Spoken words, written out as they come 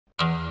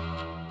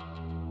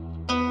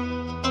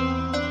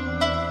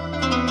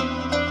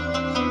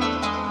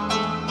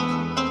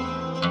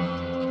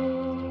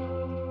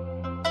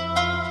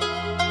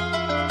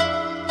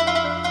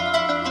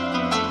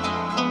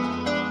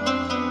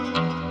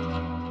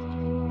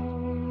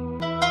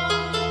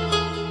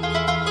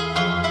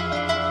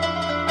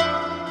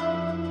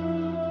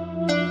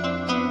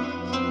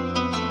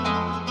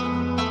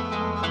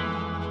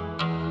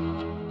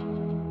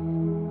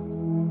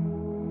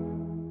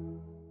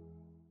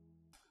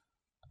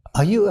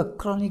Are you a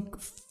chronic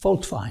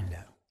fault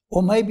finder?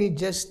 Or maybe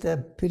just a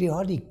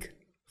periodic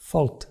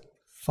fault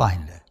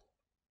finder?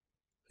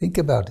 Think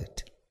about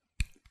it.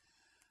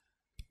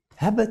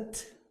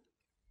 Habits.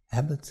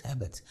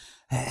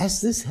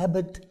 Has this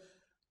habit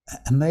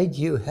made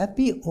you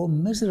happy or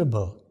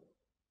miserable?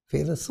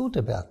 Have you ever thought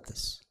about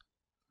this?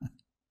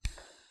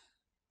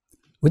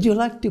 Would you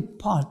like to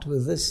part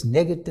with this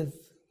negative,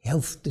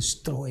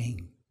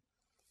 health-destroying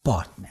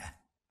partner?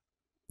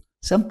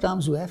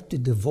 Sometimes we have to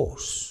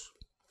divorce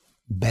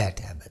bad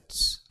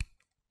habits.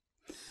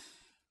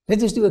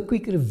 Let us do a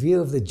quick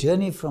review of the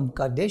journey from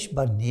Kadesh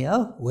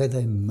Barnea, where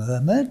they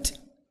murmured,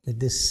 the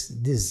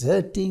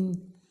deserting,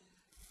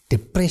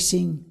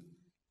 depressing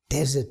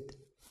desert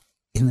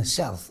in the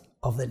south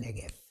of the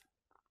Negev.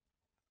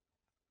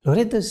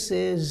 Loretta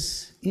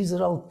says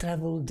Israel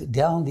traveled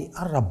down the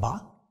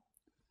Arabah,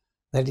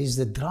 that is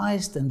the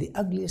driest and the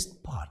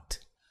ugliest part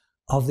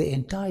of the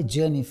entire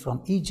journey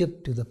from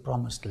Egypt to the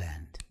Promised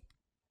Land.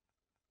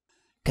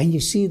 Can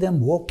you see them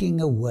walking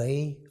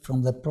away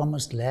from the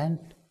Promised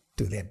Land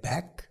to their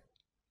back?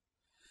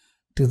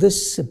 To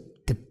this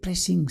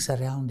depressing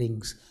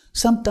surroundings.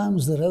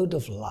 Sometimes the road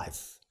of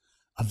life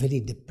are very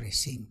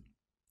depressing.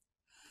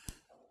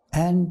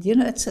 And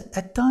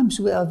at times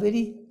we are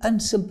very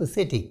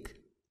unsympathetic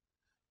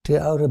to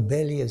our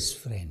rebellious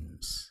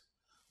friends.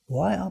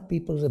 Why are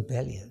people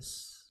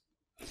rebellious?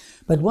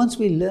 But once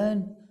we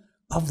learn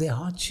of their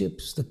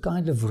hardships, the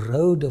kind of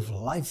road of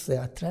life they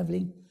are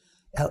traveling,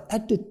 our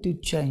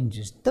attitude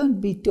changes.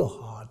 Don't be too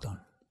hard on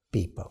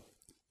people.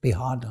 Be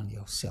hard on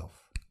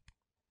yourself.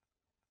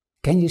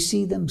 Can you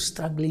see them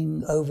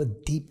struggling over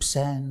deep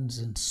sands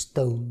and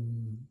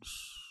stones?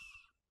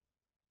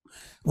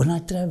 When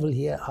I travel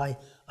here,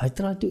 I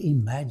try to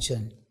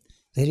imagine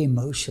their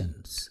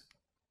emotions.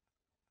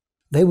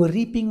 They were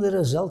reaping the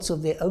results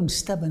of their own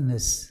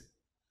stubbornness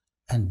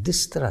and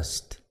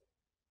distrust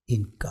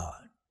in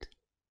God.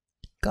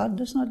 God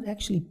does not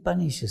actually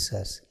punish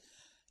us.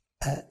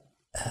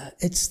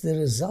 It's the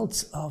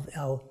results of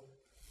our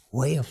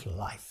way of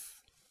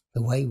life,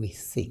 the way we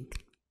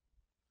think.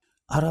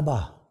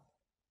 Arabah,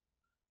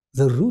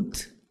 the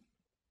root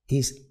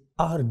is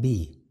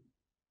RB,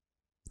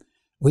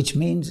 which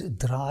means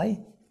dry,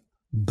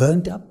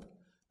 burnt up,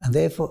 and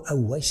therefore a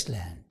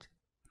wasteland.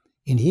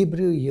 In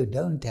Hebrew, you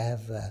don't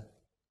have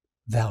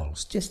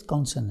vowels, just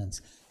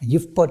consonants, and you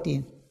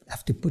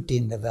have to put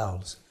in the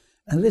vowels.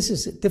 And this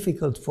is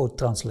difficult for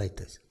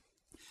translators.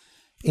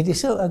 It is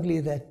so ugly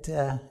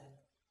that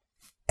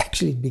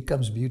actually it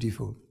becomes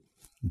beautiful.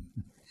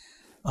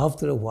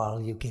 After a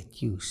while, you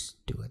get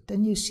used to it,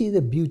 and you see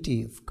the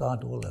beauty of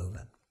God all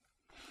over.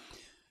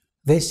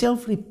 Their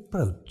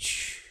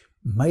self-reproach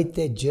made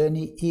their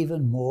journey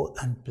even more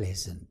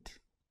unpleasant.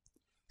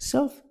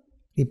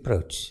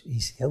 Self-reproach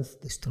is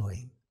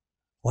health-destroying.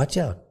 Watch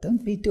out,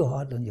 don't be too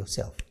hard on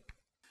yourself.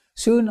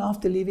 Soon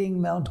after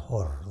leaving Mount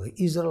Hor, the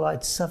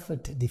Israelites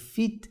suffered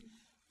defeat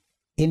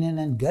in an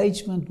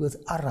engagement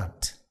with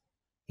Arad.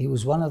 He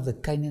was one of the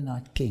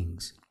Canaanite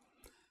kings.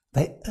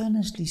 They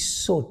earnestly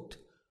sought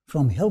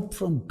help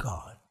from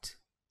God,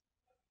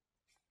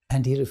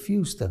 and he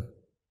refused them.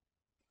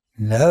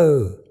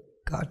 No,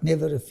 God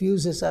never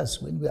refuses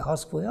us when we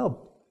ask for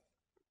help.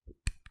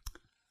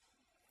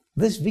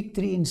 This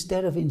victory,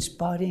 instead of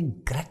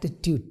inspiring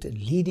gratitude and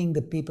leading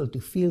the people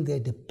to feel their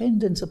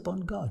dependence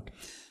upon God,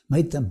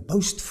 made them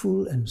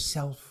boastful and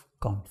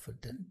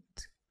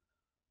self-confident.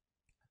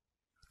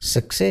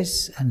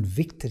 Success and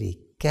victory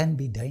can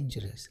be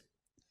dangerous.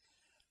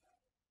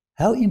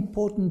 How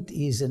important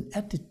is an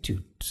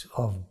attitude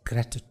of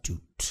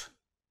gratitude?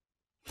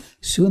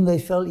 Soon they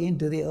fell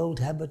into the old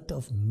habit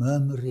of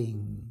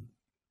murmuring.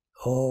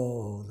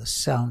 Oh, the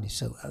sound is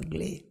so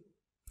ugly.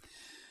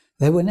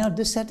 They were now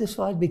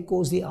dissatisfied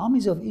because the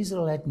armies of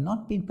Israel had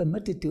not been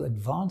permitted to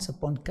advance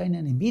upon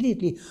Canaan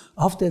immediately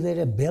after their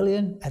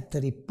rebellion at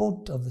the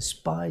report of the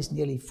spies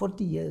nearly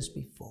 40 years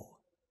before.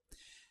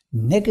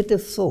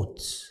 Negative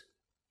thoughts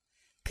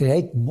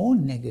create more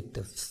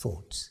negative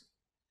thoughts,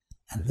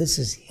 and this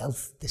is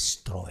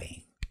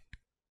health-destroying.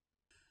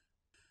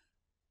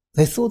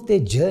 They thought their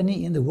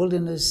journey in the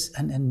wilderness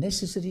an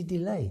unnecessary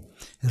delay,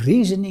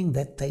 reasoning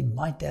that they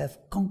might have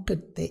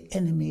conquered their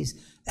enemies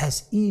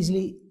as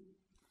easily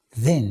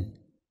then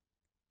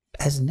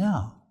as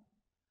now.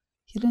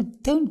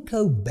 Don't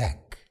go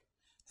back.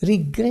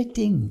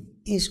 Regretting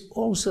is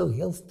also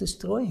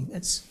health-destroying.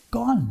 It's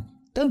gone.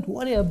 Don't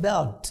worry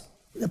about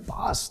the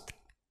past.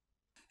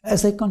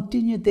 As they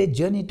continued their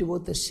journey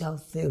toward the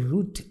south, their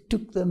route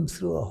took them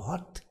through a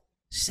hot,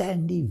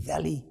 sandy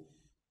valley,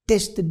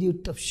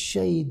 destitute of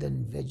shade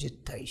and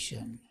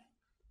vegetation.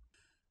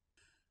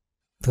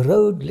 The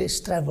road less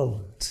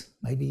traveled.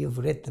 Maybe you've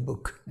read the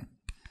book.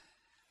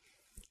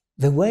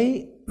 The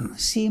way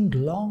seemed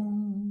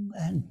long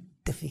and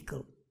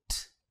difficult,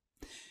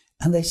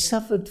 and they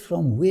suffered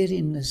from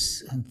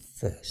weariness and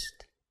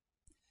thirst.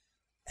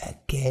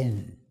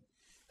 Again,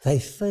 they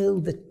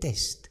failed the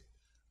test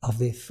of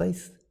their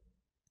faith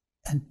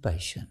and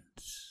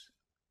patience.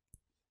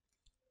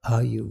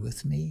 Are you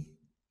with me?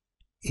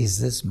 Is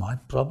this my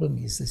problem?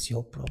 Is this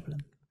your problem?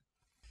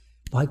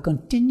 By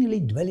continually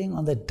dwelling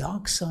on the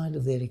dark side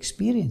of their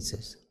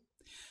experiences,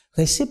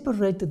 they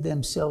separated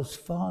themselves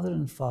farther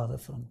and farther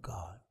from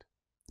God.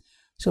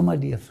 So, my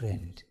dear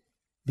friend,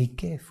 be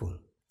careful.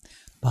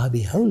 By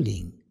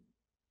beholding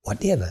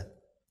whatever,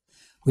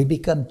 we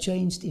become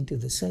changed into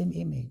the same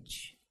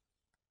image.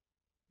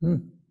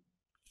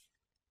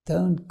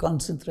 Don't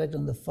concentrate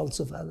on the faults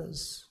of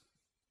others.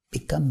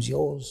 Becomes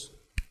yours.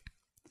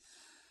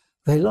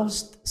 They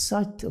lost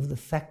sight of the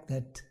fact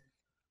that,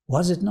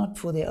 was it not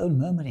for their own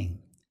murmuring,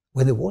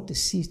 when the water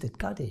ceased at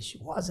Kadesh?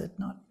 Was it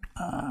not?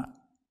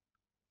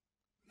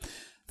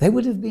 They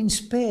would have been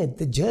spared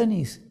the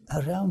journeys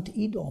around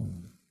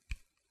Edom.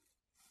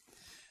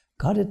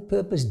 God had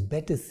purposed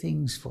better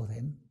things for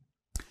them.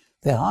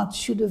 Their hearts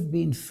should have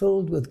been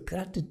filled with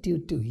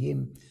gratitude to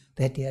Him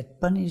that He had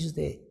punished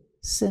their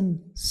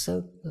sin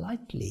so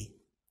lightly.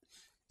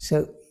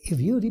 So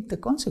if you reap the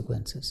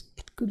consequences,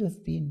 it could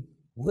have been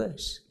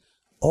worse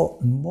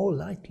or more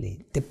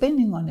lightly,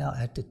 depending on our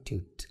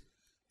attitude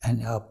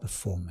and our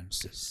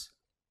performances.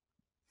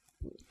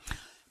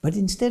 But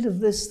instead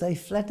of this, they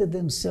flattered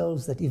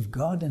themselves that if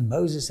God and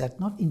Moses had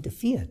not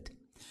interfered,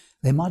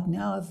 they might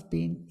now have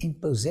been in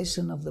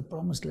possession of the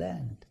promised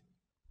land.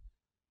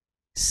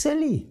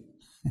 Silly,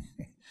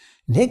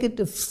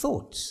 negative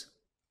thoughts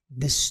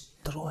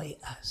destroy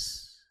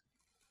us.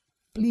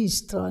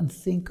 Please try and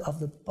think of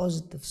the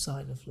positive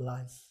side of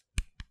life.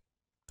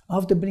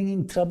 After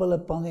bringing trouble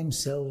upon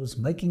themselves,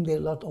 making their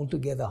lot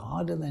altogether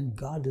harder than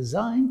God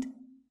designed,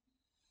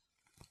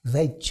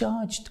 they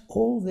charged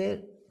all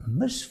their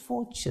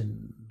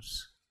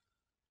misfortunes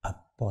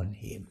upon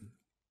Him.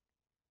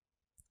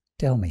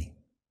 Tell me,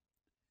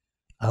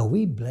 are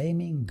we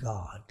blaming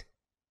God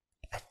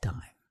at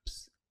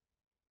times?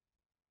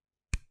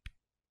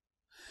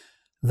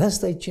 Thus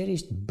they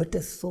cherished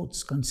bitter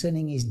thoughts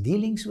concerning His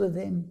dealings with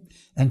them,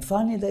 and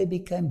finally they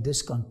became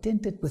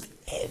discontented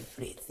with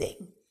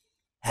everything.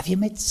 Have you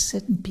met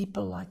certain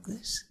people like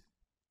this?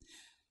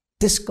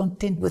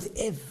 Discontent with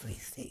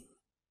everything.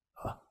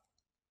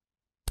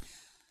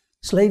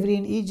 Slavery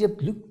in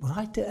Egypt looked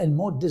brighter and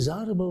more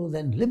desirable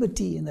than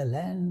liberty in the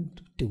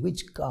land to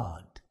which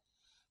God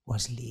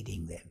was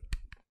leading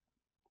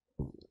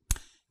them.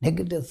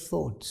 Negative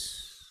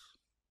thoughts,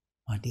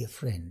 my dear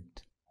friend,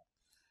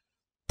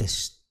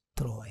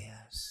 destroy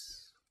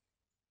us.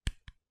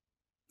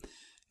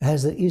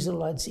 As the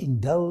Israelites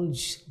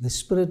indulged the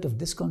spirit of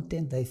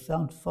discontent, they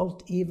found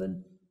fault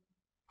even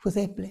with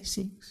their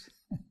blessings.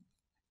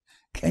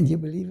 Can you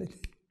believe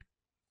it?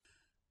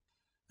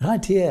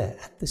 Right here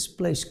at this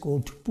place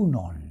called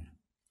Punon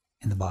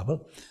in the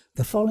Bible,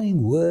 the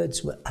following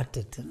words were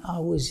uttered, and I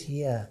was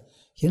here.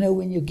 You know,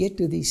 when you get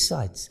to these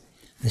sites,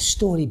 the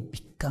story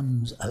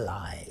becomes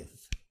alive.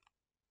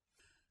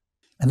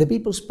 And the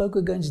people spoke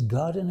against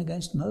God and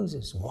against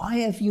Moses. Why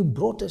have you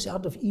brought us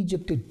out of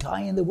Egypt to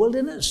die in the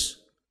wilderness?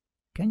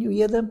 Can you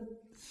hear them?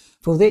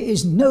 For there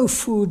is no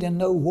food and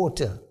no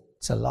water.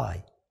 It's a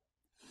lie.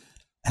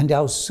 And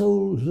our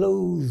soul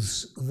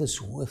loathes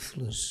this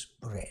worthless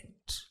bread.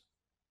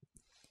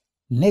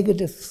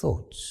 Negative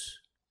thoughts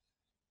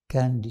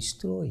can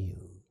destroy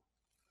you.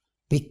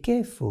 Be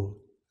careful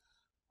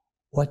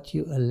what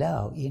you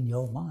allow in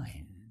your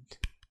mind.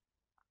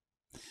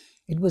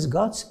 It was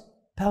God's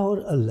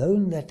power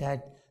alone that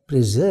had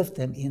preserved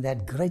them in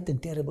that great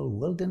and terrible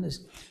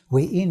wilderness,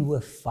 wherein were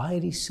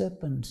fiery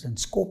serpents and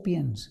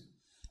scorpions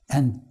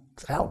and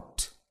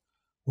drought,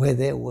 where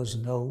there was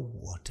no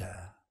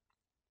water.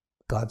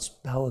 God's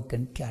power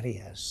can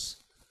carry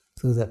us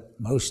through the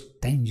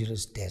most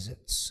dangerous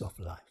deserts of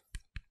life.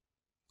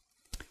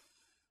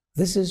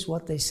 This is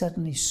what they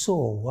suddenly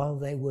saw while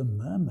they were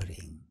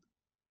murmuring.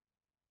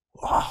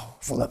 Wow,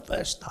 for the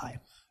first time,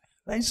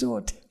 they saw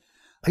it.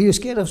 Are you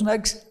scared of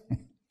snakes?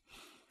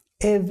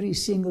 Every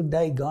single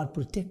day, God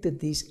protected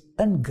these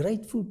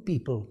ungrateful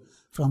people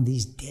from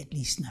these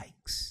deadly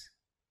snakes.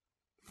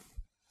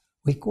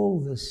 We call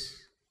this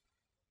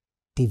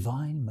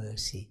divine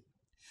mercy.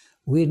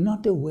 We're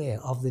not aware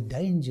of the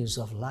dangers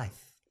of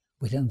life.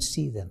 We don't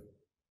see them,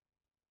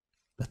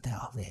 but they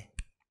are there.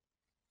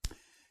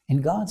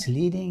 In God's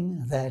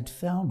leading, they had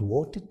found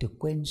water to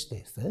quench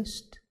their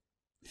thirst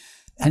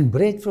and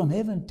bread from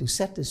heaven to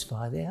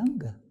satisfy their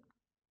hunger.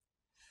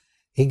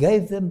 He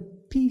gave them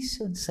peace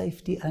and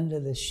safety under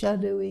the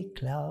shadowy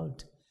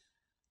cloud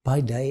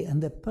by day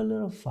and the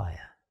pillar of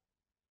fire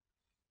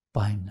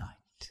by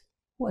night.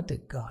 What a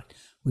God!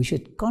 We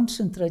should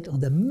concentrate on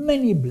the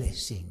many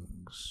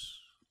blessings.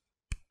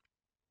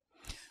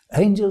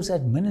 Angels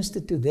had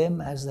ministered to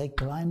them as they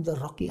climbed the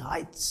rocky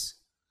heights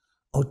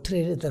or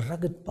treaded the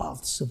rugged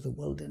paths of the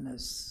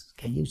wilderness.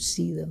 Can you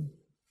see them?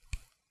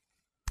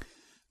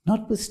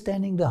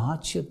 Notwithstanding the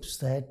hardships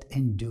they had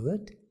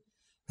endured,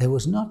 there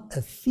was not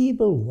a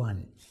feeble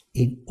one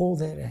in all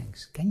their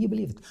ranks. Can you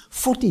believe it?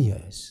 40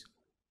 years,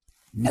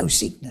 no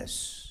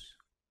sickness,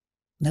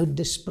 no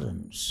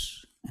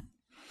disperance.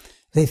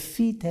 Their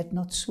feet had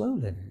not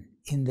swollen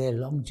in their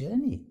long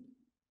journey.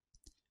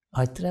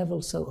 I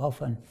travel so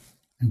often,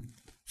 and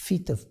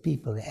feet of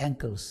people, the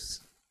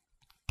ankles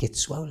get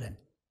swollen.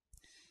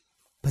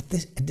 But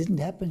it didn't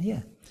happen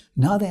here.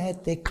 Now they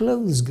had their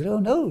clothes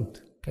grown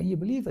old. Can you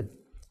believe it?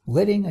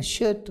 Wearing a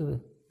shirt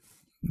or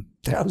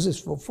trousers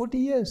for 40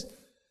 years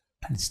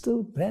and it's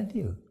still brand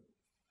new.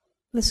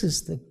 This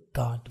is the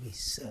God we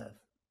serve.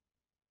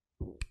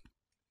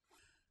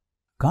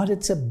 God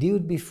had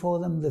subdued before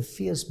them the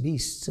fierce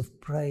beasts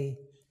of prey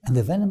and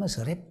the venomous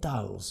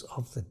reptiles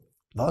of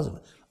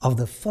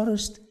the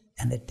forest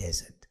and the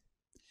desert.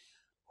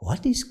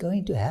 What is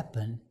going to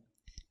happen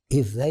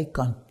if they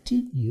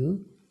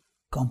continue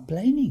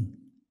complaining?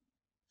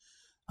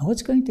 And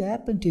what's going to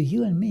happen to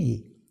you and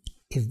me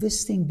if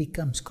this thing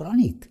becomes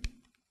chronic?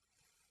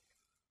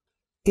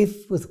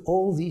 If with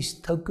all these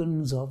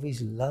tokens of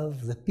His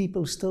love, the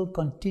people still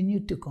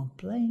continue to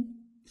complain,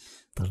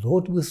 the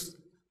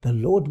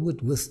Lord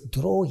would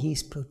withdraw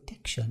His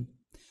protection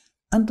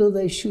until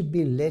they should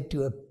be led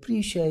to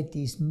appreciate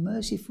His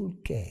merciful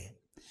care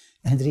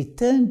and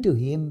return to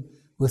Him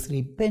with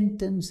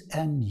repentance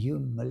and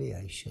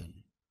humiliation.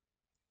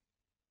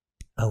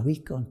 Are we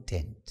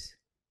content?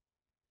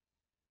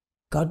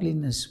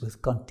 Godliness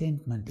with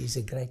contentment is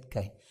a great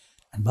gain.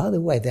 And by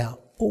the way, there are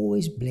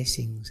always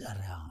blessings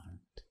around.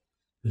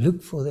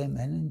 Look for them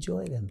and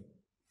enjoy them.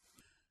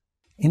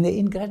 In their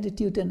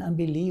ingratitude and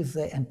unbelief,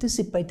 they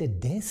anticipated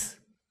death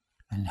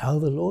and how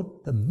the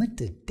Lord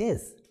permitted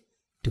death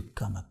to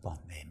come upon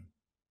them.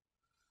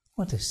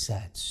 What a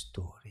sad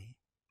story.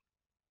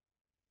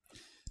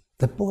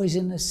 The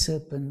poisonous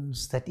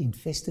serpents that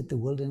infested the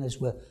wilderness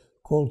were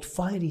called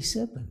fiery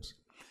serpents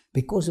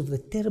because of the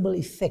terrible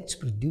effects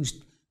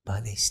produced by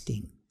their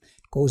sting,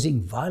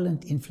 causing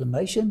violent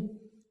inflammation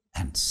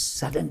and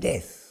sudden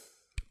death.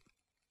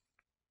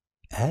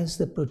 As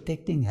the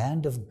protecting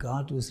hand of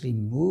God was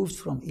removed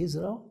from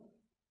Israel,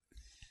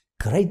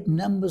 great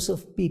numbers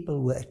of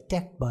people were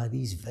attacked by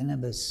these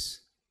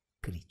venomous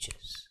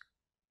creatures.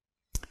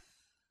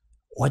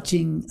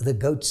 Watching the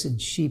goats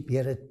and sheep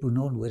here at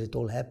Punon, where it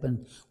all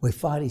happened, where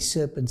fiery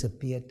serpents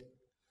appeared,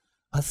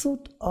 I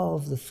thought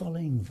of the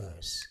following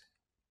verse.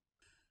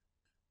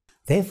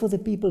 Therefore the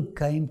people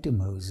came to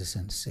Moses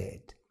and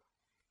said,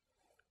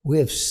 "We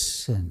have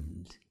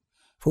sinned,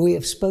 for we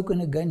have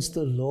spoken against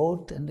the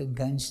Lord and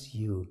against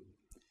you.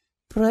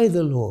 Pray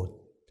the Lord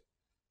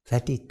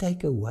that He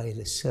take away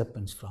the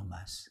serpents from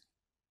us."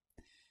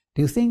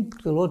 Do you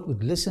think the Lord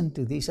would listen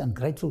to these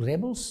ungrateful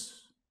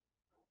rebels?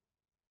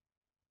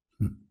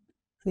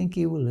 Think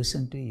He will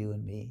listen to you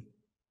and me?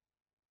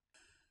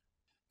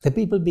 The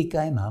people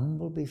became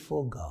humble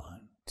before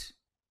God.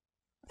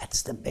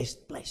 That's the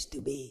best place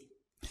to be,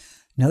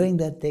 knowing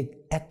that the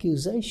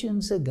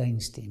accusations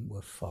against Him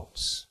were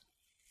false.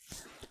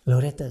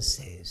 Loretta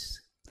says,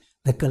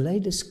 the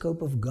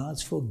kaleidoscope of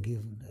God's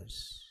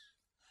forgiveness,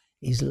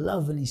 His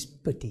love and His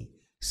pity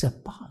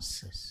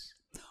surpasses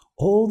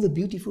all the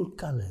beautiful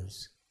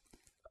colors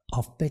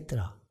of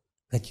Petra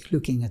that you're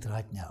looking at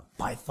right now,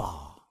 by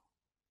far.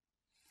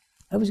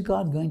 How is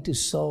God going to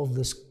solve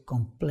this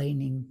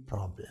complaining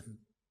problem?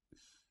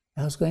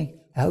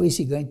 How is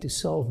He going to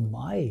solve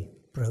my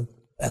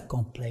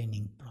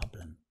complaining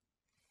problem?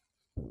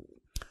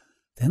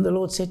 Then the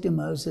Lord said to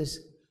Moses,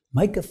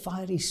 "Make a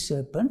fiery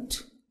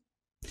serpent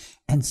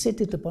and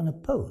set it upon a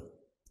pole.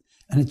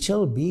 And it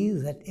shall be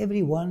that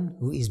everyone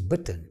who is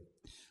bitten,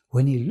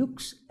 when he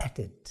looks at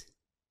it,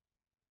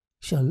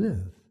 shall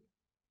live."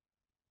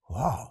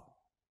 Wow.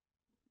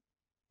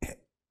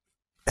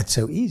 That's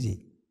so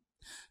easy.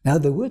 Now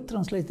the word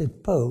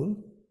translated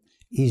pole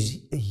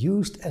is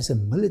used as a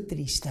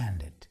military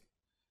standard.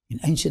 In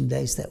ancient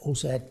days they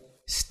also had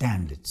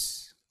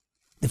standards,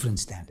 different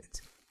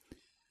standards.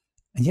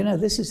 And you know,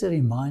 this is a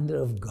reminder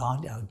of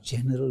God, our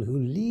general, who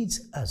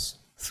leads us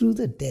through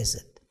the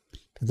desert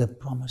to the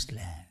promised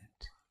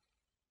land.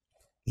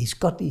 He's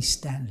got His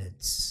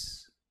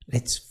standards.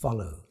 Let's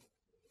follow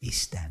His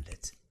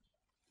standards.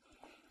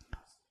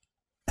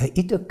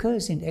 It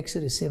occurs in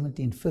Exodus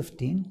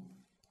 17:15,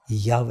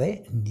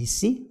 Yahweh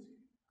Nissi,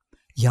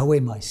 Yahweh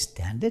my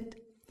standard,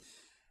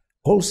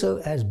 also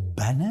as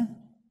banner,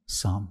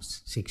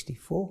 Psalms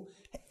 64,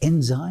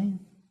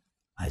 ensign,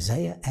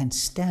 Isaiah, and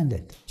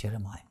standard,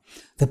 Jeremiah.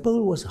 The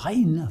pole was high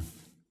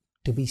enough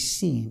to be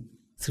seen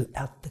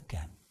throughout the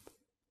camp.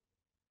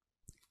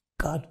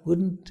 God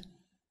wouldn't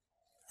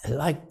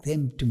like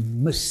them to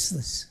miss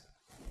this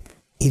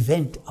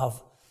event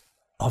of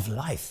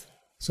life,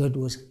 so it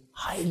was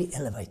highly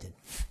elevated.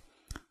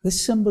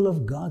 This symbol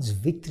of God's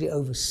victory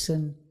over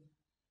sin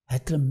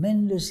had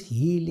tremendous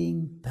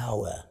healing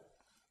power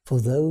for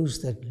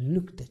those that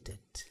looked at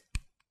it.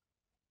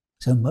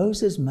 So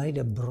Moses made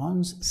a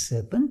bronze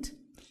serpent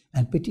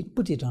and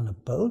put it on a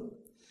pole,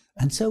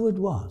 and so it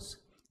was.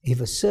 If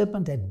a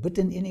serpent had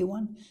bitten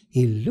anyone,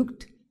 he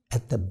looked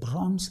at the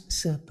bronze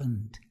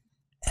serpent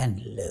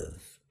and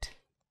lived.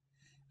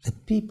 The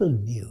people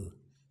knew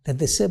that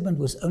the serpent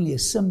was only a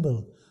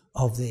symbol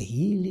of the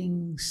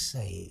healing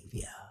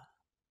Savior.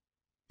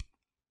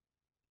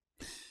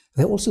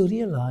 They also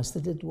realized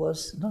that it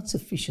was not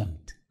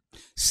sufficient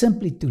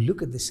simply to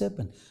look at the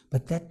serpent,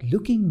 but that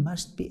looking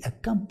must be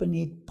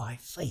accompanied by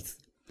faith,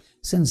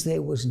 since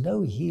there was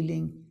no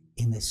healing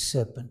in the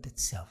serpent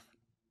itself.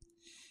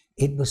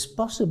 It was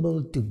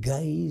possible to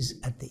gaze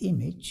at the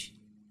image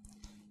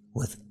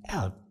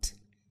without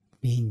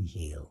being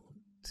healed.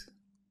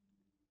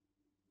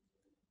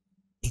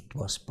 It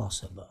was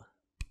possible.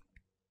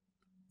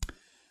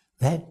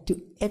 That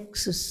to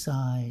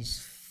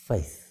exercise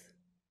faith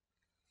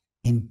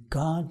in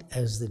God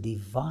as the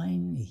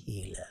divine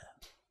healer.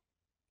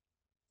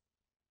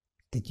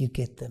 Did you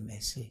get the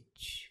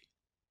message?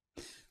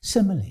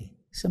 Similarly,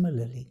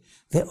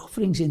 the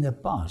offerings in the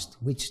past,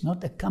 which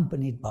not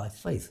accompanied by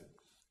faith,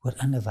 were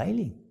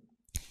unavailing.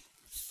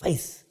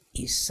 Faith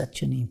is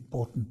such an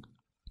important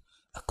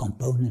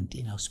component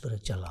in our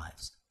spiritual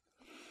lives.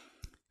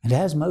 And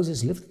as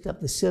Moses lifted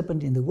up the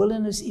serpent in the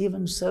wilderness,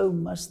 even so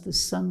must the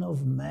Son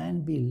of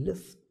Man be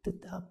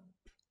lifted up.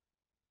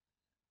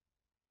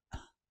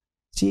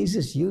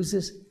 Jesus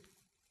uses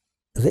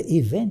the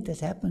event that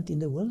happened in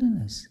the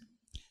wilderness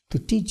to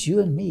teach you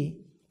and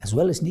me, as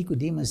well as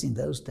Nicodemus in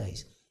those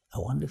days,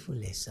 a wonderful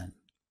lesson.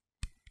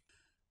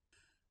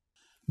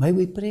 May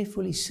we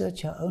prayerfully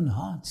search our own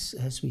hearts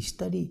as we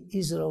study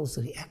Israel's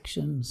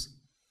reactions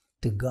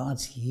to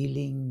God's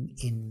healing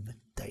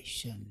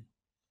invitation.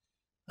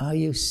 Are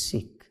you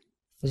sick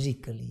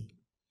physically,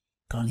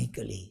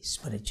 chronically,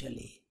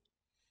 spiritually?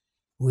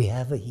 We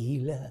have a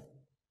healer.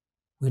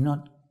 We're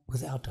not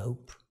without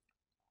hope.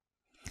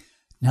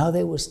 Now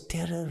there was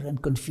terror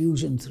and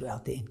confusion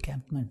throughout the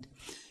encampment.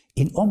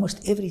 In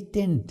almost every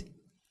tent,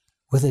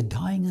 with the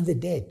dying and the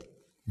dead,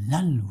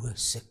 none were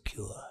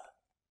secure.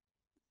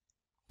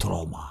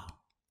 Trauma.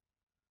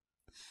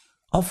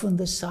 Often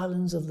the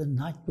silence of the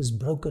night was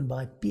broken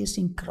by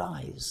piercing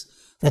cries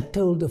that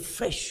told of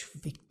fresh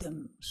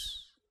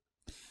victims.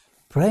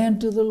 Pray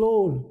unto the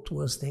Lord,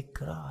 was their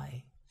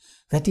cry,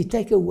 that He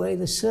take away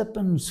the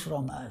serpents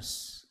from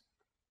us.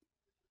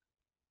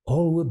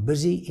 All were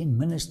busy in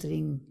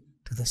ministering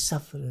to the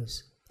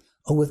sufferers,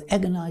 or with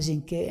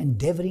agonizing care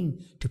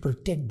endeavoring to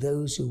protect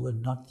those who were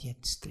not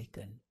yet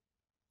stricken.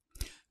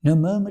 No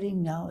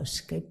murmuring now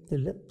escaped their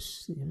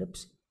lips.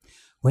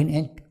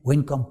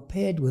 When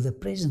compared with the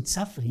present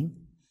suffering,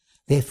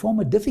 their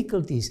former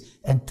difficulties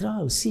and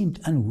trials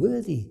seemed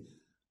unworthy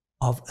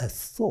of a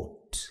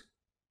thought.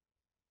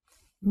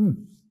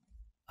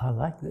 I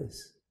like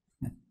this.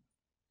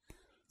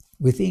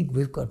 We think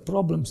we've got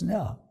problems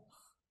now.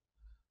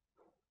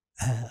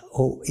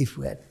 Or if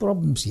we had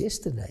problems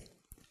yesterday,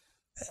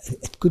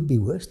 it could be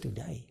worse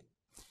today.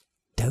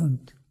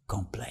 Don't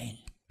complain.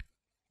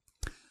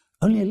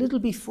 Only a little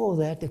before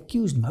that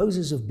accused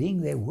Moses of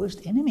being their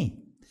worst enemy,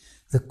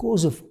 the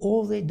cause of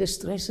all their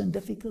distress and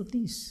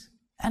difficulties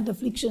and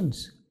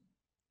afflictions.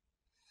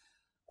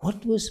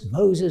 What was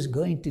Moses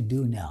going to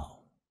do now?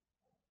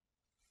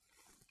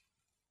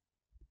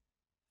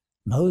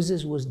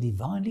 Moses was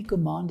divinely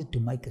commanded to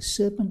make a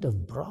serpent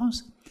of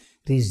brass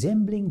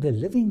resembling the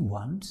living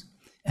ones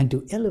and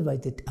to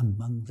elevate it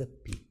among the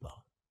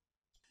people.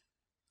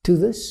 To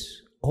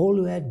this, all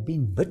who had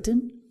been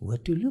bitten were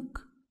to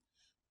look,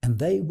 and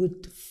they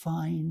would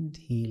find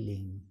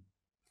healing.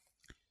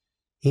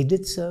 He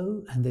did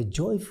so, and the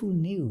joyful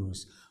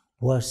news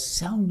was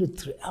sounded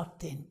throughout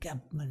the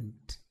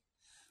encampment,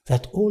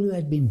 that all who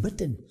had been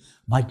bitten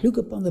might look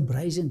upon the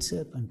brazen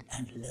serpent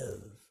and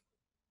live.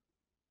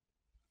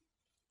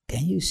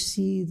 Can you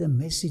see the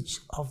message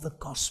of the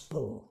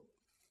gospel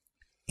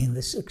in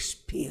this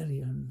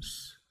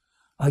experience?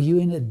 Are you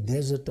in a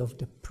desert of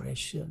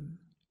depression?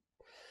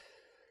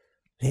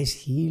 There's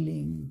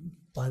healing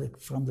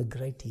from the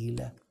great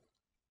healer.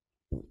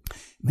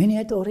 Many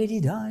had already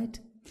died,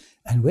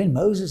 and when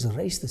Moses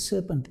raised the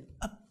serpent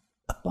up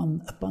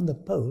upon the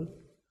pole,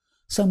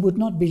 some would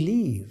not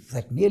believe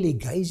that merely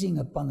gazing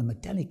upon the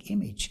metallic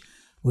image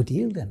would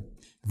heal them.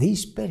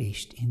 These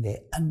perished in their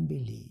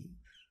unbelief.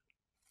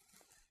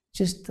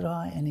 Just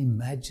try and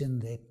imagine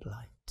their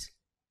plight.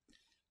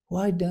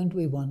 Why don't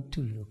we want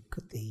to look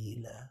at the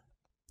healer?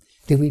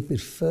 Do we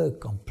prefer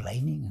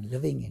complaining and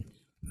living in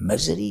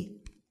misery?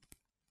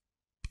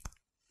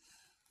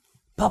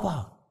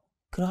 Papa,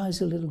 cries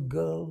a little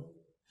girl,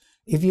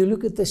 if you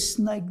look at the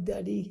snake,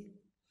 Daddy,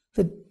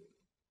 the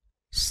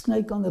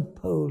snake on the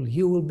pole,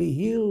 you will be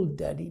healed,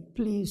 Daddy.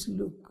 Please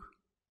look.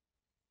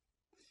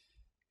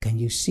 Can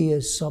you see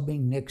her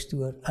sobbing next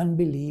to her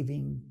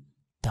unbelieving,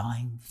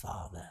 dying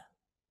father?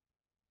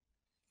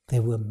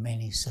 There were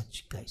many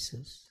such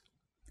cases.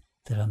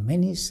 There are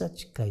many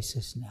such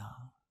cases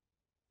now.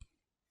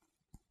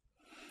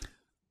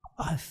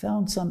 I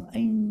found some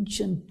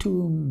ancient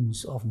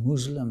tombs of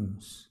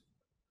Muslims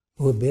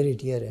who were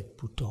buried here at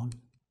Puton.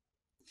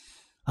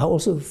 I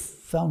also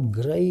found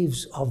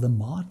graves of the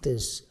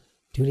martyrs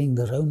during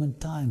the Roman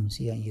times.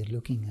 Here, you're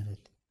looking at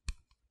it.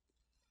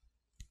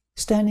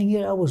 Standing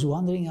here, I was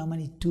wondering how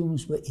many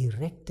tombs were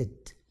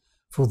erected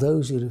for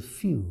those who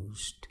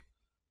refused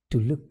to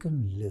look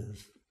and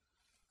live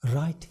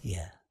right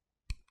here.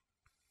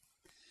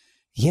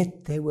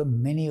 Yet there were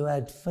many who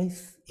had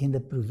faith in the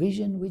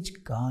provision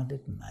which God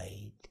had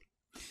made.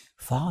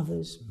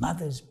 fathers,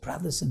 mothers,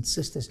 brothers and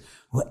sisters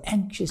were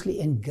anxiously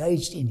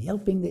engaged in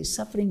helping their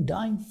suffering,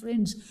 dying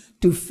friends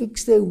to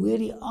fix their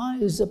weary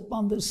eyes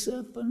upon the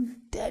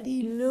serpent.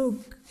 Daddy,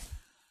 look.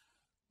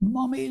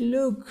 Mommy,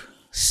 look.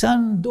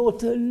 Son,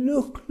 daughter,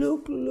 look,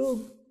 look,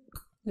 look.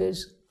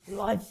 There's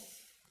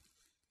life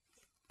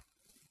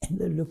in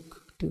the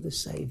look to the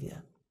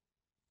Savior.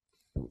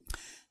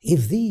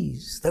 If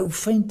these, though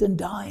faint and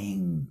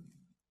dying,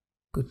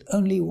 could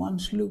only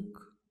once look,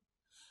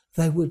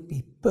 they would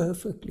be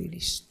perfectly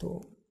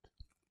restored.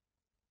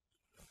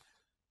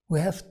 We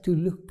have to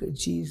look at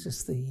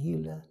Jesus the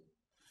healer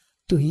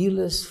to heal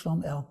us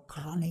from our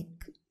chronic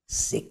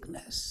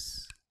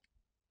sickness.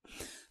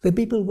 The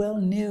people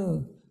well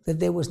knew that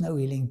there was no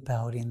healing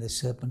power in the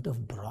serpent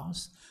of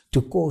brass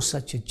to cause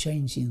such a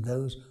change in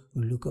those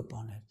who look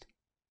upon it.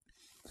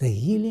 The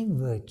healing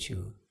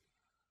virtue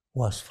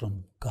was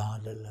from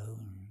God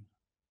alone.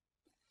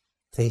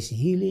 There's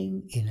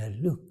healing in a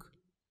look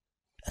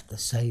at the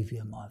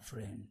Savior, my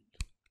friend.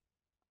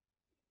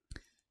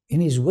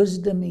 In his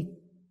wisdom, he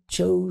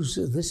chose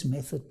this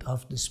method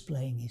of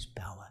displaying his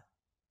power.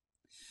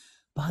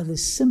 By the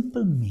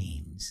simple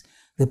means,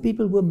 the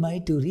people were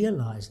made to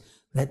realize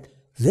that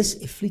this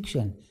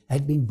affliction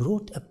had been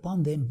brought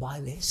upon them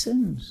by their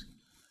sins.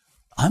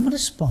 I'm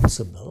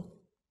responsible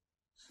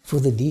for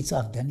the deeds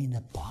I've done in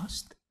the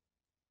past,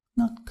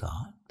 not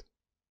God.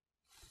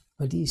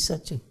 But he is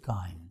such a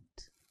kind,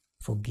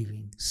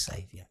 forgiving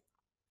Savior.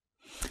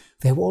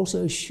 They were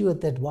also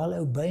assured that while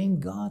obeying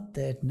God,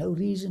 they had no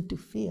reason to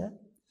fear,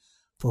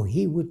 for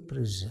he would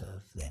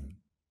preserve them.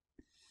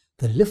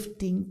 The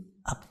lifting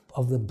up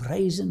of the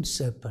brazen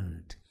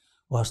serpent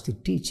was to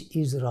teach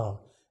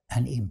Israel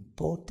an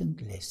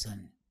important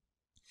lesson.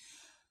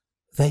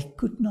 They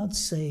could not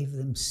save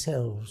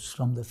themselves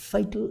from the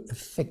fatal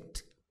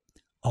effect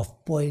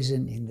of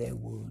poison in their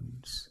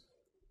wounds.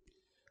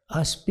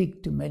 I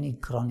speak to many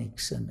chronic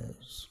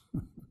sinners.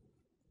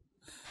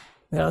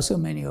 There are so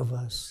many of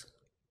us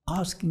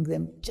asking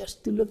them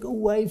just to look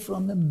away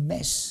from the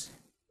mess,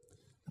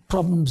 the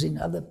problems in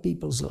other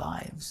people's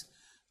lives.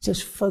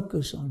 Just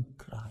focus on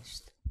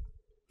Christ.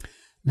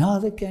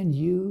 Neither can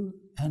you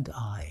and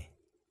I,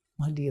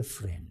 my dear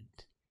friend,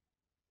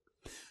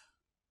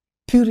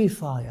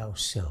 purify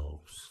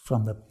ourselves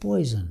from the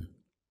poison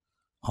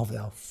of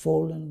our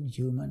fallen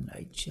human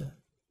nature.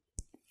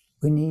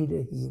 We need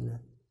a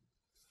healer.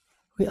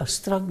 We are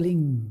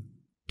struggling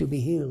to be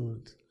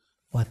healed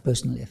by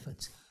personal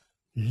efforts.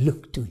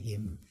 Look to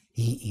him.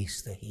 He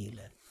is the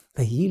healer.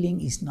 The healing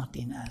is not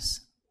in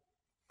us.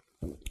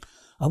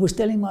 I was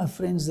telling my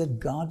friends that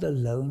God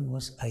alone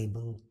was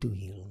able to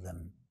heal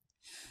them.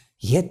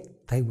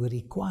 Yet they were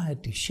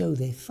required to show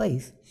their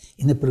faith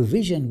in the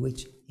provision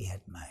which he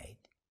had made.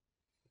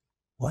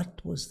 What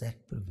was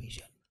that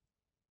provision?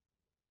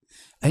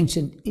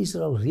 Ancient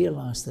Israel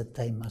realized that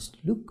they must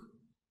look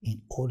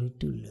in order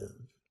to live.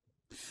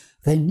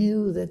 They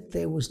knew that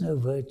there was no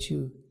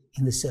virtue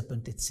in the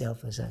serpent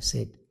itself, as I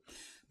said,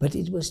 but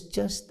it was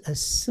just a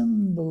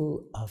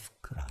symbol of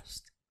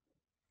Christ.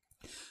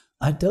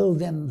 I told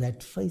them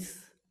that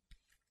faith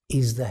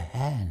is the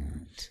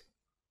hand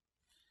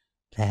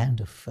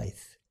of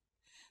faith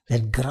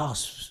that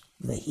grasps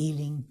the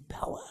healing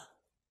power.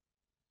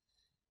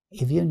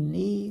 If you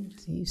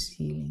need his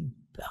healing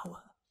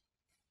power,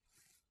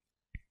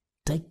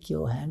 take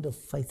your hand of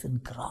faith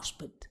and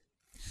grasp it.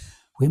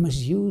 We must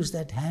use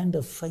that hand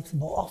of faith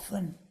more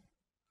often.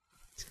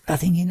 It's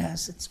nothing in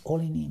us, it's all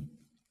in him.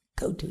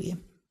 Go to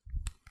him.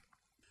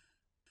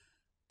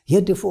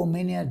 Heretofore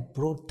many had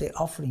brought their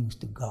offerings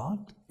to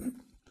God,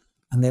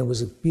 and there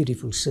was a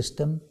beautiful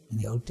system in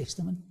the Old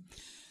Testament.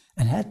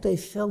 And had they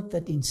felt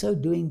that in so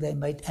doing they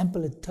made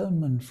ample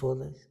atonement for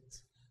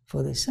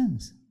their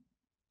sins,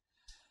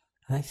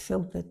 they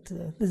felt that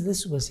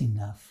this was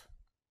enough.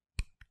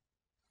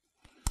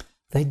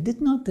 They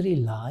did not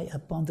rely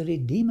upon the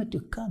Redeemer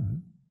to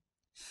come,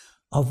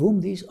 of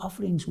whom these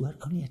offerings were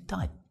only a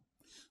type.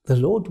 The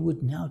Lord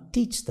would now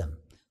teach them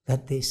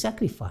that their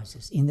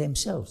sacrifices in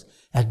themselves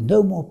had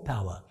no more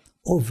power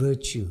or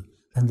virtue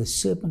than the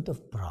serpent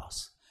of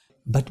brass,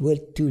 but were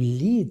to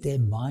lead their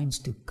minds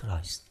to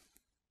Christ,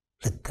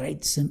 the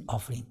great sin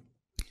offering.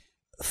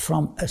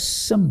 From a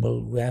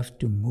symbol we have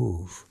to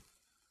move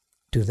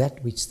to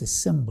that which the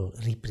symbol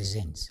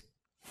represents.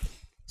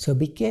 So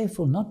be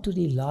careful not to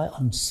rely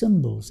on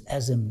symbols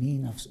as a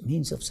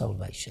means of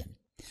salvation.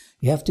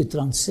 You have to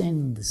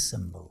transcend the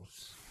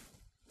symbols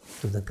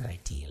to the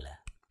great healer.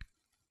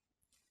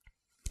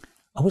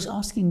 I was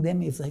asking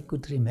them if they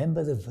could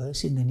remember the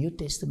verse in the New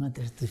Testament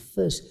that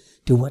refers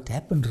to what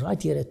happened right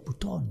here at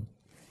Puton.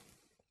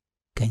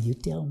 Can you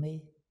tell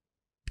me?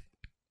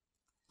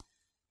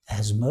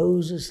 As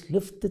Moses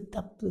lifted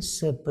up the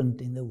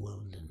serpent in the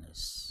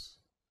wilderness,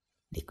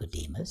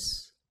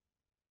 Nicodemus,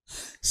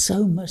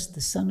 so must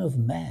the Son of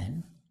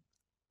Man,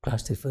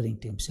 Christ referring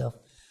to himself,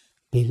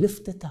 be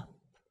lifted up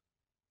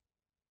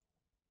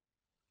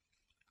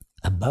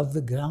above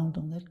the ground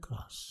on that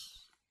cross.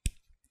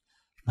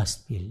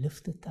 Must be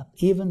lifted up.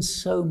 Even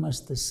so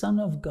must the Son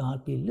of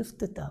God be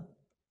lifted up,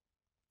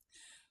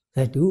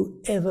 that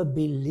whoever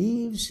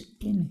believes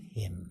in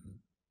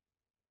him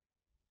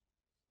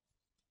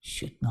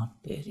should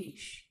not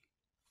perish,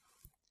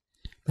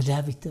 but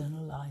have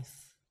eternal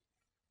life.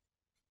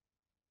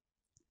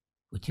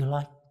 Would you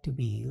like to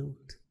be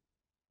healed?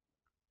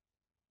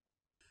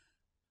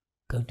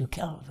 Go to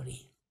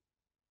Calvary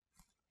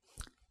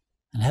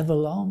and have a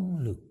long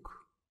look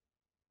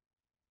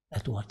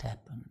at what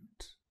happened.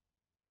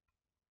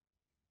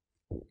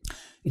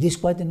 It is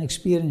quite an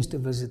experience to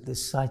visit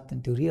this site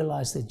and to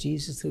realize that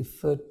Jesus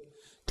referred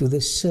to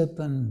the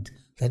serpent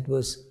that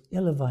was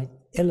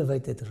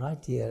elevated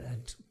right here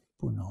at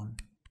Punon.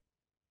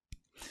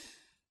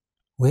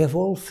 We have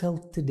all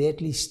felt the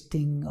deadly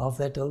sting of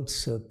that old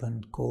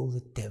serpent called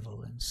the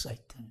devil and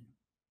Satan.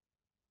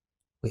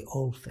 We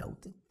all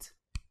felt it.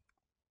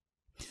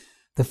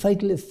 The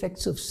fatal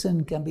effects of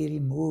sin can be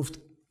removed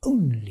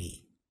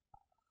only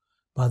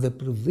by the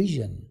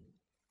provision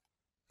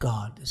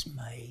God has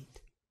made.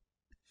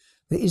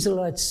 The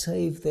Israelites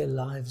saved their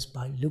lives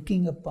by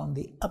looking upon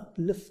the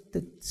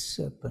uplifted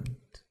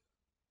serpent.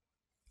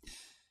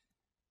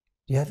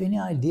 Do you have any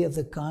idea of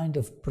the kind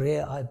of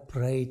prayer I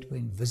prayed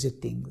when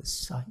visiting the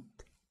site?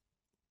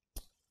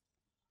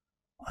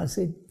 I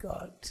said,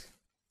 God,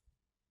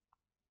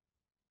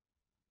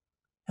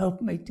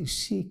 help me to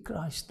see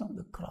Christ on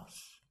the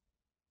cross.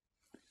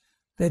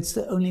 That's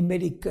the only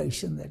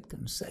medication that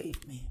can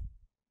save me.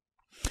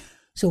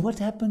 So what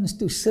happens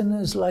to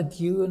sinners like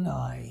you and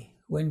I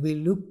when we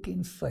look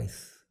in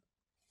faith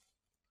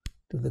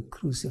to the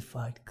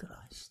crucified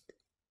Christ?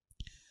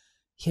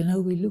 You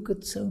know, we look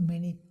at so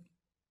many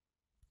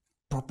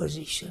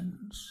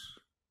propositions.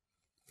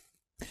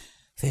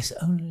 There's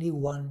only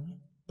one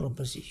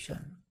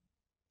proposition.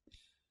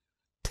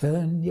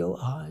 Turn your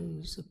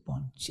eyes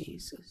upon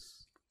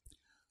Jesus.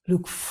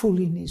 Look full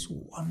in his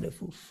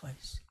wonderful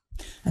face,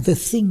 and the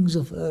things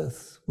of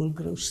earth will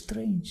grow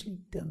strangely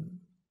dim.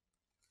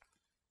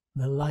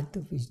 The light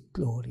of his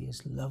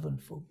glorious love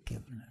and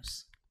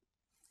forgiveness.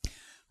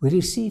 We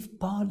receive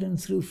pardon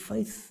through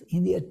faith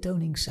in the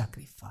atoning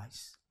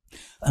sacrifice.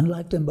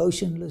 Unlike the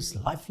motionless,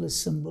 lifeless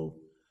symbol,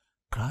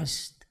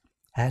 Christ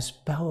has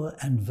power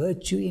and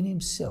virtue in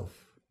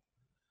himself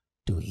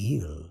to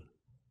heal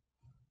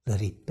the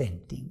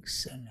repenting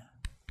sinner.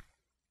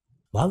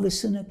 While the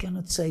sinner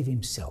cannot save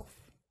himself,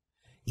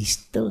 he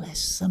still has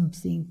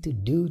something to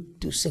do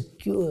to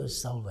secure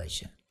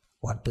salvation.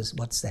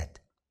 What's that?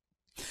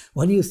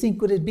 What do you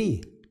think would it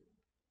be?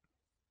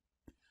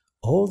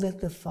 All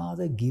that the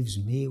Father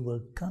gives me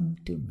will come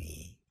to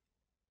me.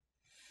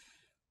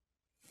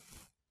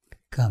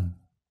 Come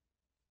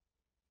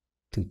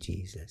to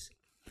Jesus.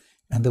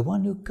 And the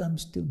one who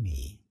comes to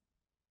me,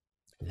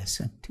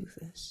 listen to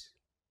this.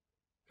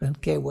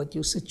 Don't care what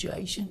your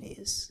situation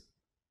is.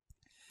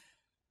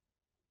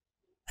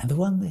 And the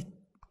one that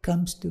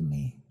comes to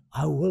me,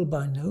 I will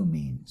by no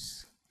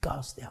means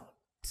cast out.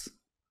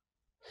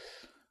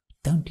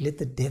 Don't let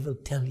the devil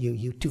tell you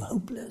you're too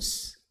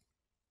hopeless.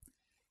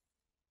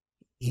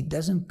 He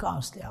doesn't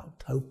cast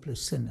out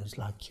hopeless sinners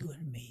like you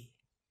and me.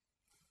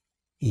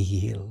 He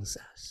heals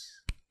us.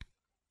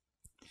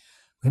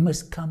 We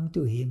must come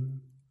to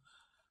him,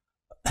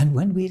 and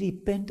when we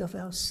repent of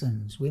our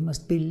sins, we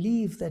must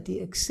believe that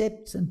he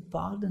accepts and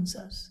pardons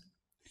us.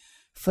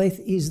 Faith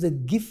is the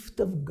gift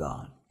of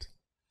God,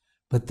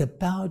 but the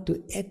power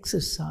to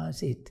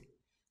exercise it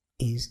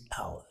is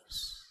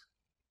ours.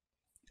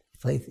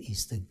 Faith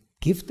is the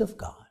gift of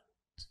God,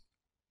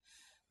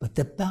 but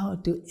the power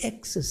to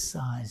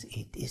exercise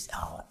it is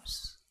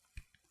ours.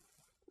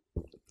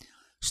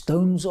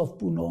 Stones of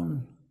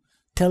Punon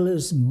tell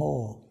us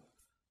more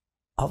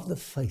of the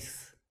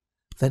faith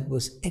that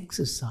was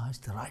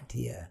exercised right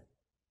here.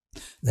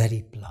 They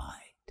replied,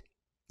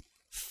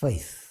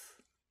 faith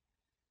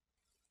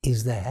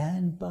is the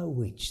hand by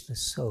which the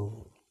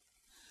soul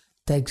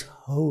takes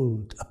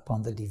hold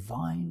upon the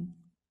divine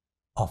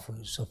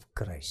offers of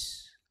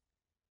grace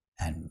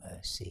and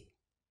mercy.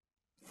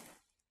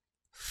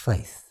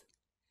 Faith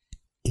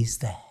is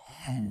the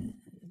hand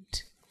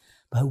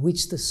by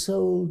which the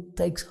soul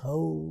takes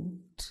hold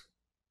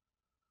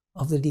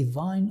of the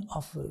divine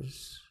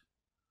offers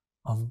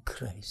of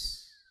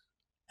grace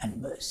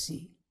and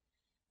mercy.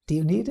 Do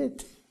you need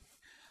it?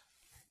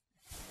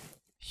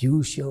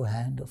 Use your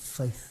hand of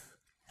faith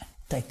and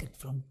take it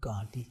from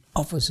God. He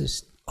offers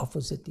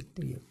it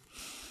to you.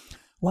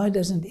 Why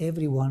doesn't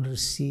everyone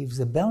receive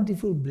the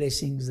bountiful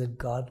blessings that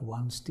God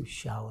wants to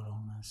shower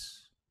on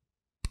us?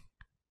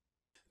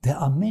 There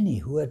are many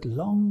who had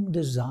long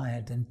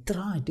desired and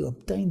tried to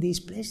obtain these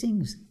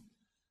blessings,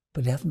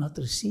 but have not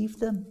received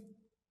them,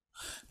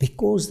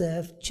 because they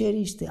have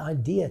cherished the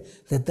idea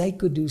that they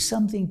could do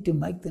something to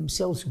make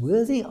themselves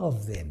worthy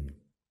of them.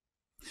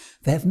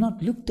 They have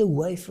not looked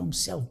away from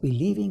self,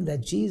 believing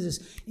that Jesus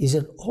is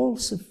an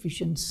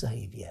all-sufficient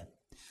Savior.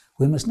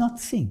 We must not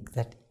think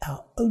that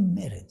our own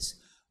merits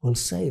will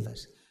save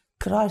us.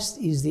 Christ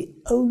is the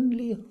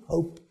only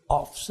hope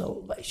of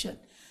salvation.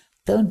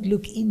 Don't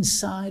look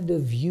inside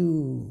of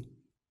you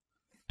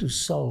to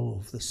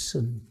solve the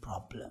sin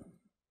problem.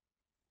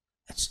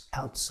 It's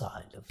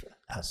outside of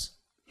us.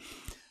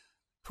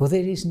 For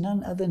there is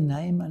none other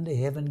name under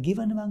heaven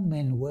given among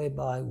men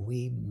whereby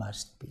we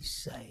must be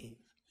saved.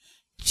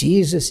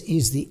 Jesus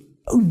is the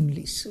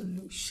only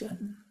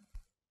solution.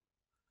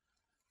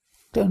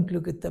 Don't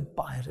look at the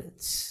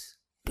pirates.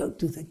 Go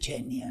to the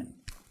genuine.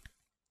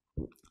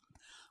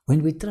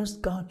 When we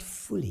trust God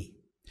fully,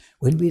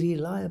 when we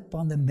rely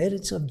upon the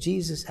merits of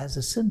Jesus as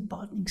a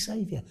sin-pardoning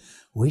Savior,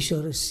 we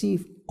shall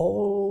receive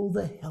all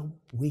the help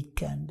we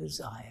can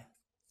desire.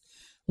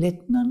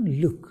 Let none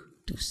look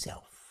to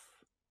self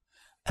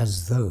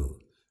as though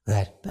they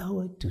had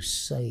power to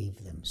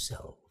save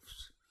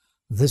themselves.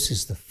 This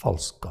is the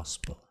false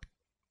gospel.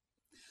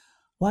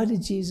 Why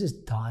did Jesus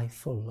die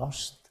for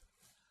lost,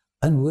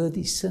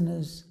 unworthy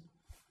sinners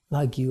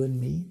like you and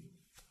me?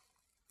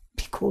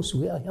 Because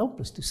we are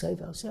helpless to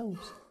save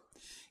ourselves.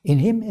 In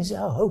Him is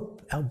our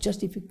hope, our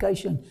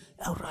justification,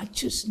 our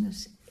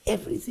righteousness.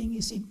 Everything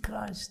is in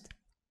Christ.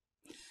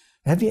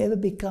 Have you ever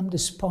become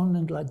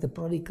despondent like the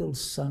prodigal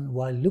son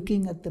while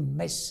looking at the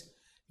mess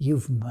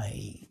you've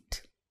made?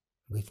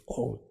 We've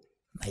all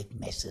made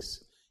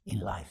messes in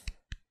life.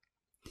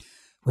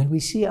 When we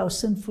see our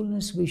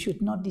sinfulness, we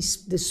should not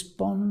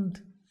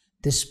despond,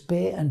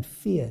 despair, and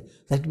fear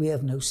that we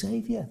have no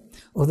Savior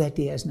or that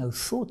He has no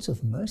thoughts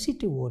of mercy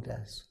toward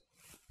us.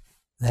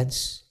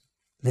 That's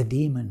the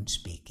demon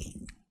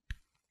speaking.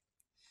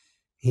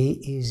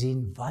 He is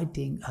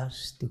inviting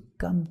us to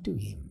come to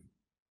Him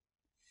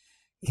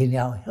in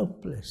our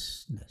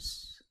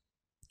helplessness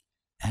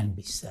and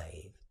be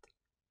saved.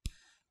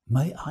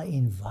 May I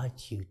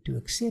invite you to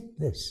accept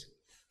this,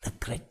 the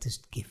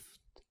greatest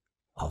gift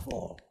of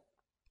all.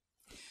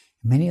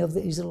 Many of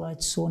the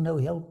Israelites saw no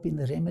help in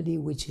the remedy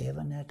which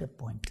heaven had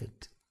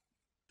appointed.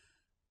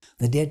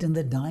 The dead and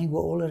the dying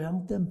were all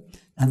around them,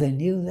 and they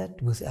knew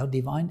that without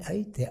divine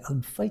aid, their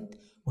own fate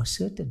was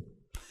certain.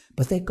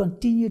 But they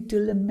continued to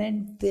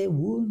lament their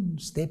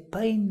wounds, their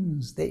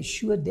pains, their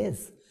sure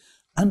death,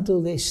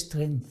 until their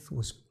strength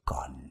was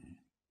gone,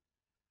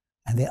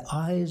 and their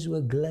eyes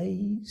were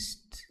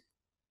glazed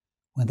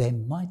when they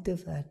might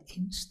have had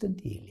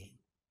instant healing.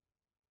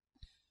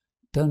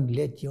 Don't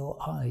let your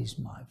eyes,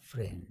 my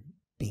friend,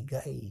 be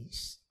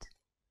glazed,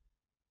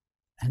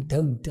 and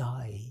don't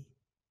die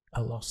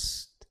a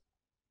lost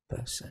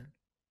person.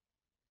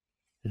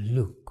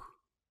 Look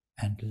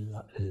and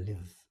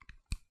live.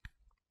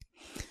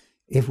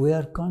 If we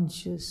are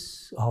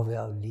conscious of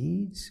our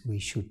needs, we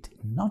should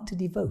not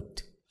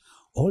devote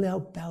all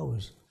our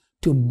powers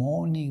to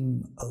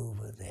mourning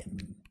over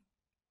them.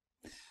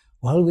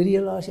 While we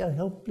realize our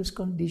helpless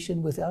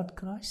condition without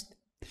Christ,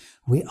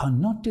 we are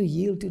not to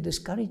yield to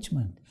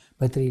discouragement,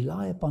 but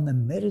rely upon the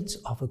merits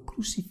of a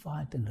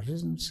crucified and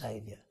risen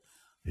Savior.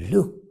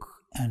 Look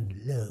and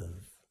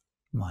live,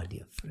 my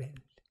dear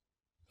friend.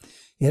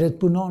 Here at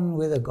Punon,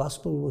 where the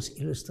gospel was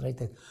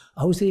illustrated,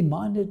 I was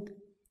reminded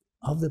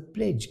of the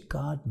pledge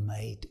God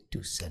made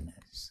to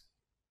sinners.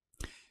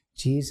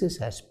 Jesus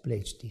has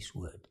pledged His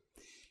word.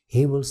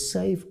 He will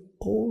save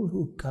all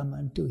who come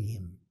unto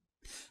Him.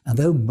 And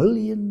though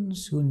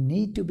millions who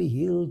need to be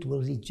healed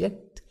will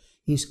reject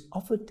His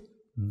offered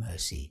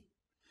mercy,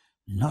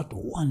 not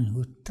one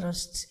who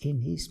trusts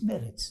in His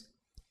merits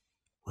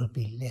will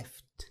be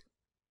left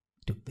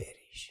to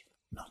perish.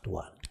 Not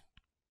one.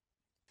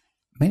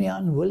 Many are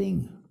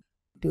unwilling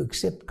to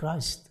accept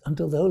Christ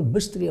until the whole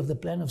mystery of the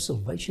plan of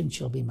salvation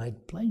shall be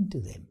made plain to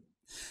them.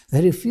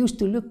 They refuse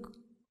to look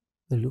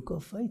the look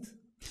of faith,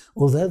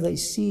 although they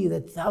see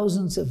that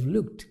thousands have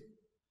looked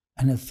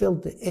and have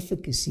felt the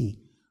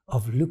efficacy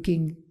of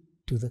looking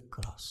to the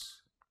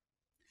cross.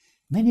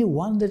 Many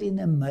wander in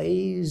the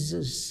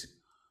mazes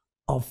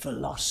of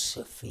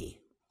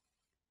philosophy.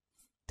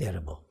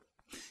 Terrible.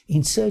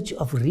 In search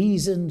of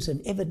reasons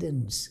and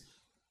evidence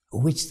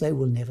which they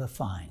will never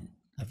find.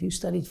 Have you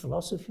studied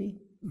philosophy?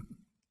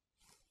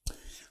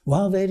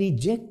 While they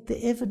reject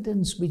the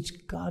evidence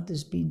which God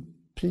has been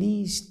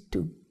pleased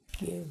to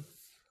give.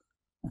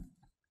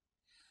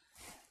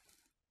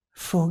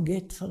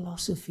 Forget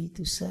philosophy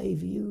to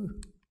save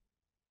you.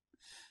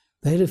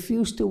 They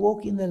refuse to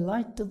walk in the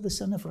light of the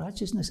Son of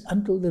Righteousness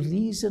until the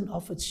reason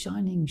of its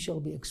shining shall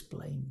be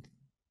explained.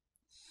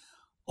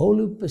 All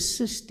who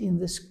persist in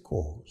this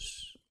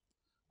cause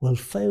will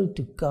fail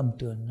to come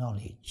to a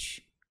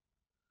knowledge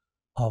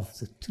of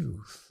the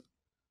truth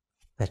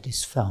that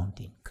is found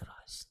in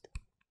Christ.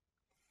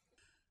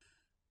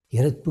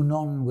 Here at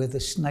Punon, where the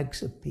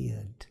snakes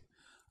appeared,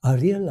 I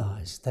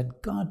realized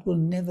that God will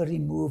never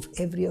remove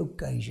every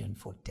occasion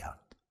for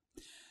doubt,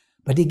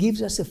 but He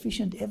gives us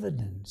sufficient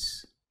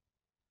evidence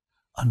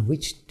on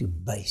which to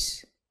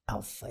base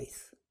our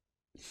faith.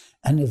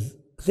 And if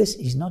this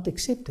is not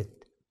accepted,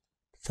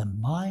 the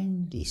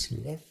mind is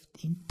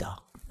left in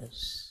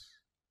darkness.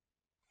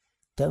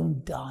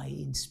 Don't die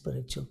in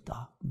spiritual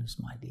darkness,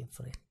 my dear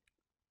friend.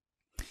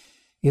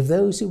 If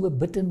those who were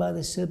bitten by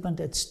the serpent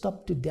had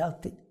stopped to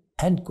doubt it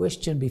and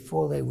question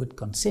before they would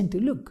consent to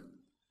look,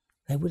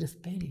 they would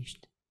have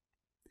perished.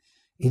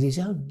 It is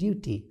our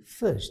duty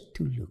first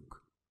to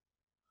look.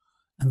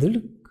 And the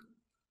look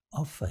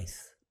of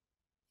faith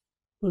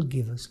will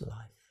give us life.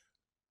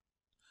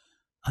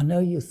 I know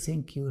you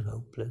think you're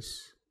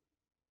hopeless,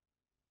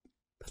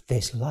 but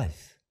there's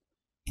life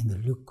in the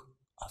look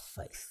of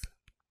faith.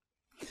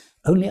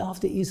 Only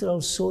after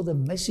Israel saw the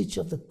message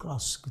of the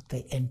cross could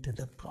they enter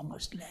the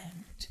promised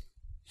land.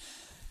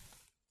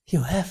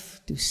 You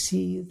have to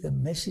see the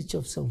message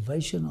of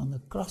salvation on the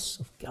cross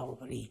of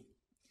Calvary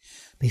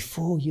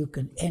before you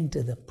can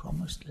enter the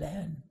promised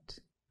land.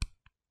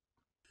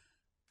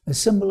 The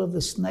symbol of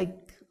the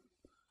snake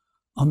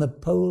on the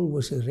pole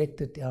was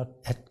erected out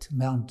at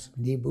Mount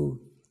Nebo.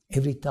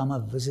 Every time I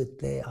visit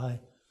there,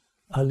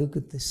 I look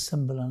at this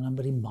symbol and I'm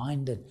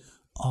reminded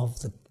of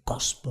the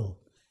gospel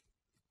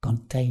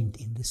contained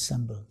in the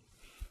symbol.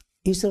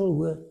 Israel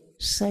were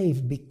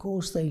saved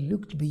because they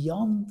looked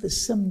beyond the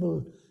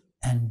symbol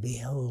and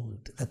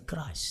beheld the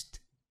Christ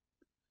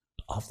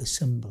of the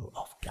symbol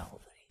of Calvary.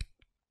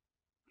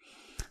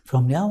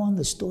 From now on,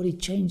 the story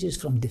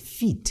changes from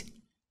defeat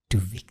to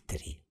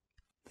victory.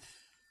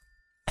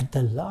 At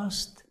the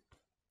last,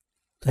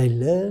 they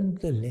learned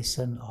the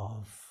lesson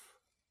of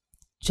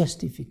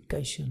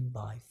justification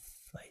by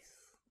faith.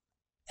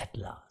 At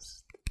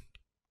last.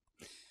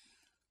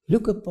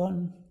 Look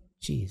upon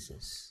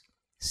Jesus,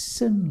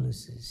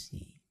 sinless is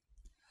he.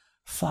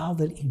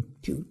 Father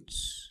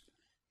imputes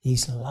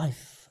his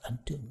life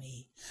unto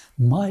me,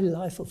 my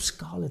life of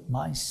scarlet,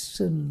 my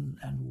sin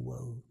and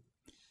woe,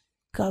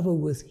 cover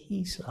with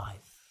his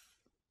life,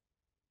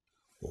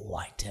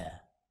 whiter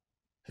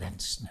than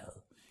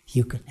snow.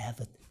 You can have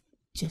it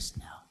just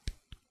now.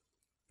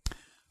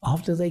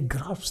 After they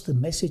grasped the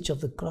message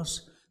of the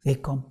cross, their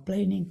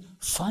complaining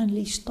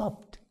finally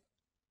stopped.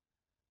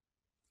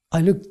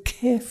 I looked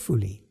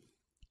carefully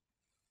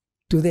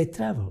to their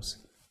travels.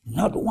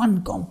 Not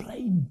one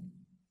complained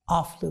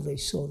after they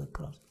saw the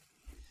cross.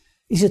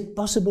 Is it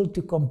possible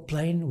to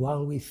complain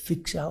while we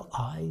fix our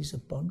eyes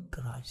upon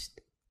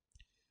Christ?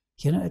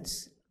 You know,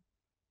 it's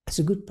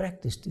a good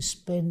practice to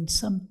spend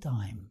some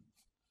time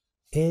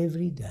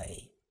every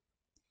day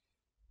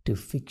to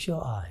fix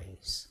your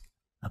eyes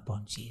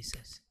upon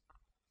Jesus.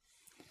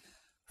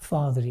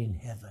 Father in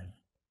heaven,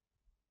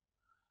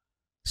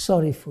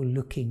 sorry for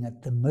looking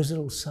at the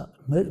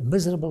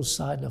miserable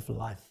side of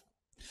life,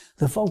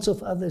 the faults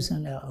of others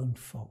and our own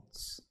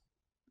faults.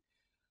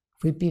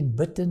 We've been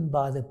bitten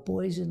by the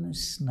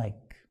poisonous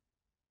snake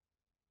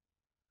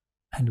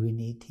and we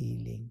need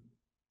healing.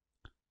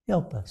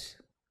 Help us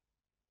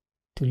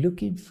to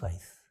look in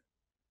faith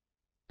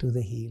to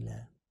the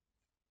healer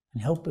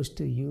and help us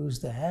to use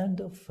the hand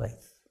of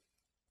faith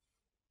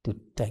to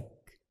take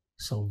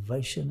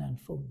salvation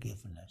and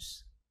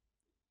forgiveness.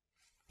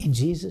 In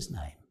Jesus'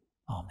 name,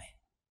 amen.